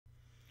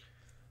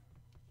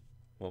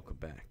Welcome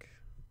back,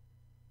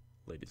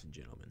 ladies and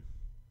gentlemen.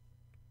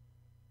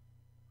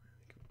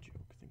 Think of a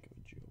joke, think of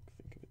a joke,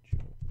 think of a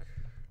joke.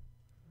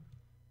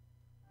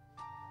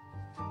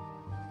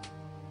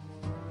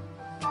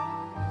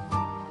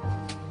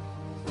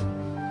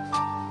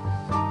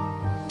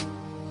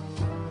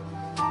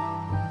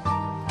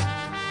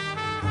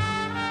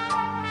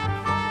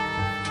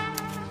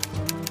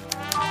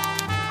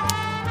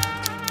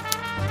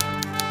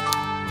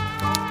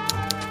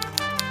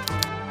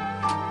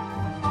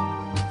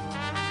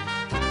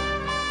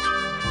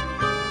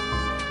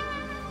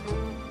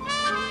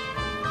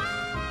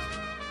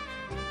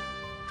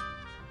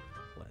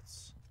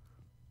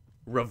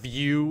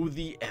 Review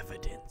the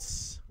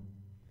evidence.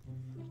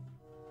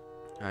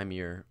 I'm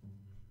your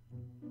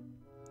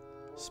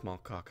small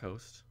cock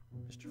host,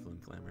 Mr. Flim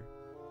Flammer.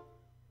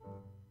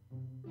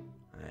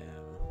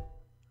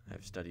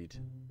 I've studied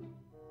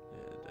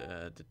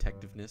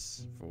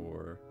detectiveness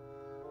for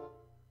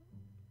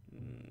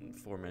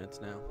 4 minutes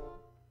now,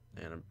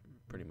 and I'm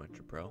pretty much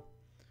a pro.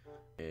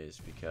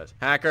 Is because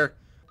hacker.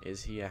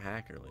 Is he a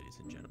hacker, ladies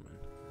and gentlemen?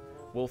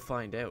 We'll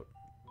find out.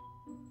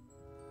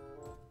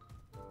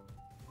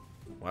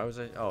 Why was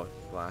I? Oh,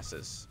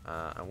 glasses.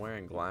 I'm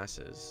wearing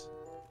glasses.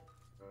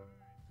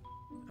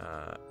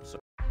 So.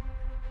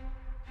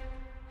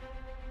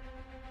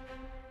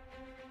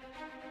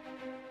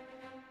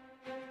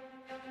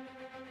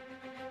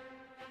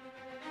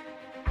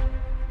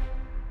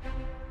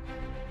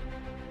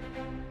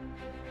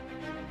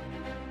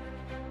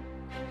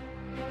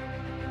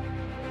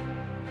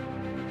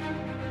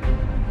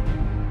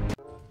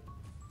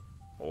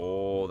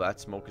 Oh,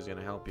 that smoke is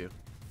gonna help you.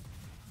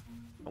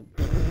 Oh.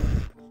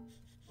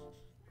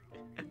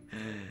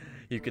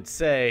 You could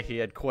say he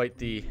had quite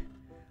the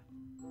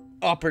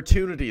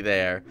opportunity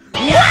there.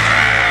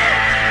 I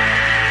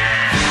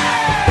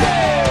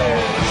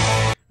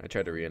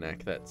tried to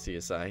reenact that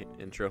CSI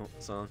intro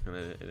song, and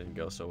it didn't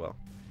go so well.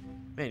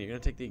 Man, you're gonna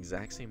take the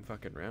exact same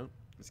fucking route?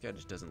 This guy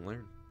just doesn't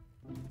learn.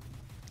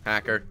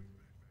 Hacker.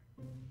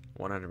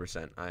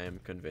 100%. I am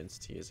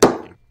convinced he is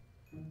hacking.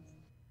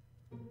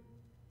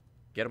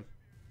 Get him.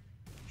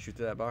 Shoot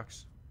through that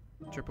box.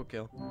 Triple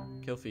kill.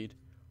 Kill feed.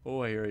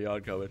 Oh, I hear a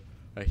yawn coming.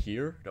 I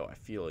hear? No, I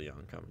feel a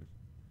yawn coming.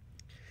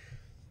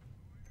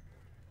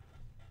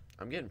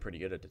 I'm getting pretty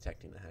good at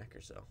detecting the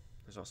hackers, though.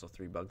 There's also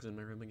 3 bugs in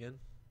my room again.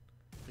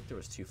 I think there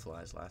was 2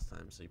 flies last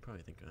time, so you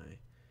probably think I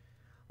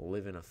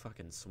live in a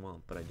fucking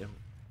swamp, but I don't.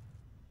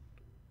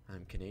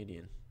 I'm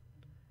Canadian,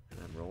 and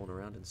I'm rolling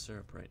around in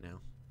syrup right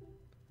now.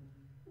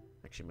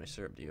 Actually, my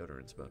syrup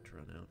deodorant's about to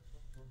run out.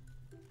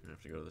 I'm gonna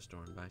have to go to the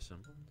store and buy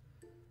some.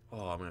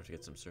 Oh, I'm gonna have to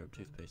get some syrup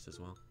toothpaste as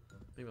well.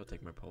 Maybe I'll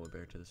take my polar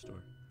bear to the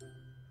store.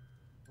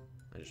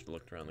 I just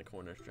looked around the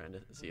corner trying to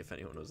see if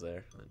anyone was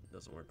there. It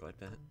doesn't work like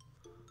that.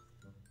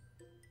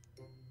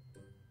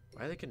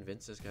 Why are they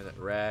convinced this guy that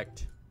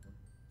wrecked?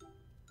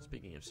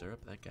 Speaking of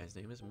syrup, that guy's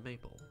name is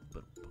Maple.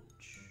 But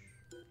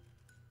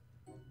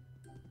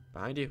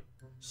behind you.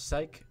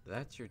 Psych,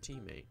 that's your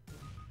teammate.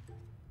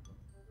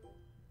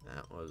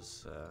 That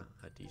was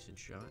a decent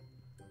shot.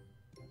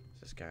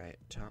 Is this guy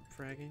top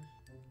fragging?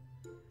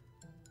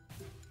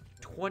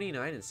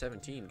 29 and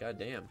 17,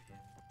 goddamn.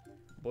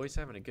 Boy's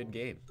having a good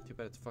game. Too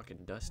bad it's fucking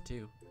dust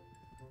too.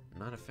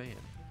 Not a fan.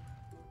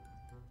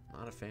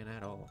 Not a fan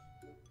at all.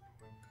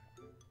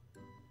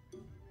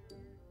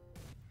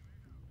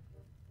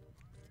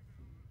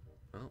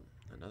 Well,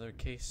 another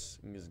case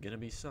is gonna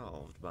be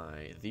solved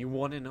by the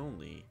one and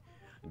only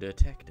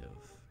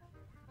Detective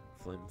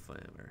Flim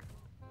Flammer.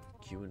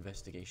 Cue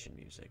investigation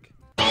music.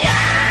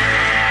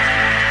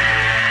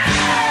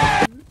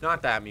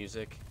 Not that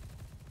music.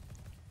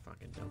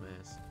 Fucking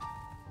dumbass.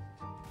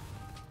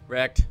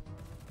 Wrecked.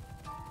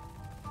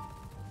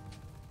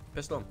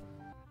 Pistol him.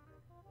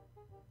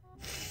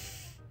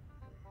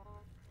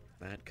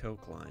 That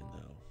coke line,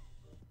 though.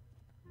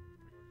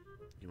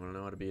 You want to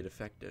know how to be a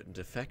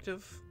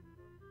defective?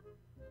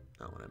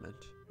 Not what I meant.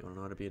 You want to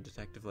know how to be a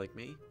detective like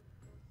me?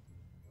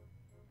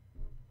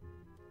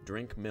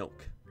 Drink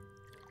milk.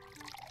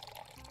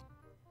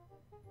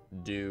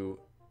 Do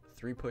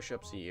 3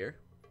 push-ups a year.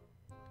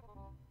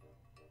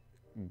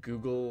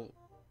 Google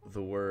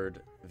the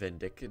word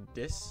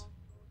vindictus.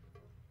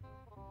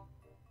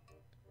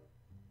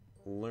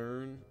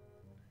 Learn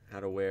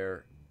how to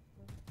wear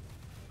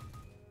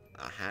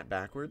a hat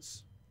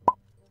backwards.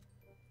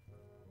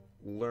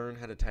 Learn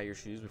how to tie your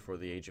shoes before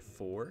the age of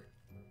 4.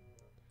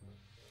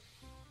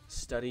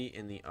 Study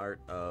in the art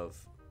of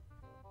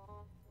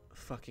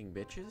fucking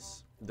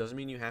bitches. Doesn't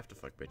mean you have to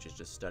fuck bitches,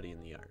 just study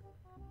in the art.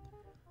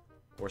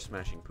 Or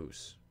smashing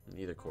puss.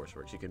 Neither course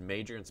works. You can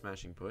major in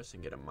smashing puss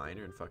and get a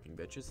minor in fucking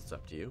bitches. It's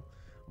up to you.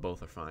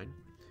 Both are fine.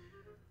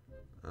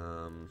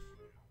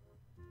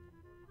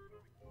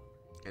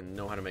 And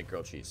know how to make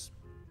grilled cheese.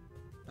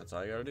 That's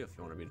all you gotta do if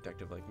you want to be a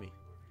detective like me.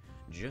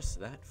 Just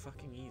that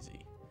fucking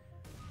easy.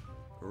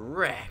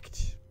 Wrecked.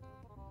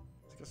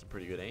 He's got some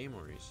pretty good aim,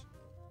 or he's...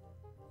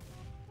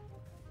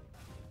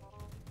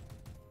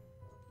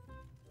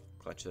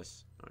 Clutch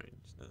this. Oh, he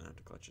doesn't have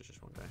to clutch, it's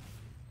just one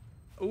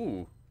guy.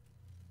 Ooh.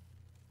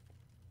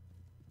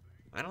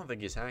 I don't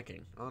think he's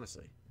hacking,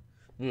 honestly.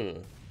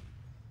 Ugh.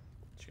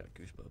 Just got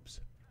goosebumps.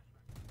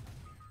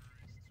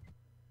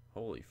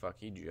 Holy fuck,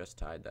 he just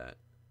tied that.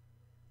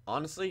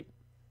 Honestly,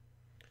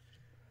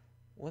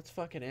 let's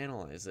fucking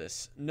analyze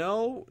this.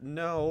 No,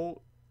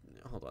 no.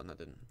 Hold on, that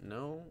didn't.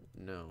 No,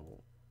 no,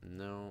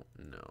 no,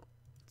 no.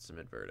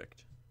 Submit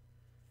verdict.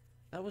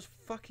 That was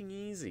fucking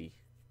easy.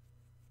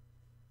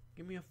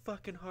 Give me a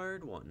fucking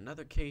hard one.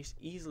 Another case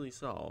easily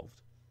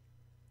solved.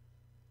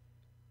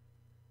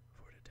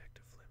 For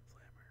Detective Flim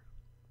Flammer.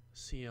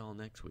 See y'all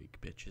next week,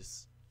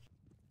 bitches.